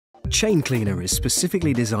Chain cleaner is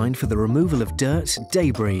specifically designed for the removal of dirt,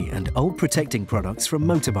 debris and old protecting products from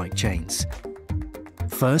motorbike chains.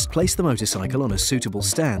 First, place the motorcycle on a suitable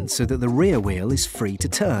stand so that the rear wheel is free to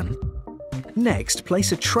turn. Next,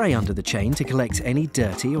 place a tray under the chain to collect any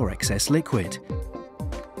dirty or excess liquid.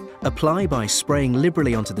 Apply by spraying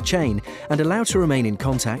liberally onto the chain and allow to remain in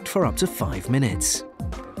contact for up to 5 minutes.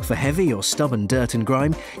 For heavy or stubborn dirt and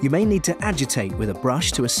grime, you may need to agitate with a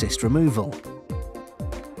brush to assist removal.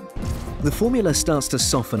 The formula starts to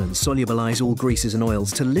soften and solubilize all greases and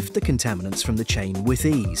oils to lift the contaminants from the chain with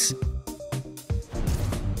ease.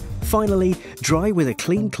 Finally, dry with a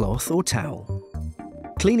clean cloth or towel.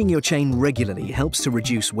 Cleaning your chain regularly helps to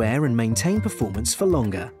reduce wear and maintain performance for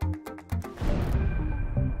longer.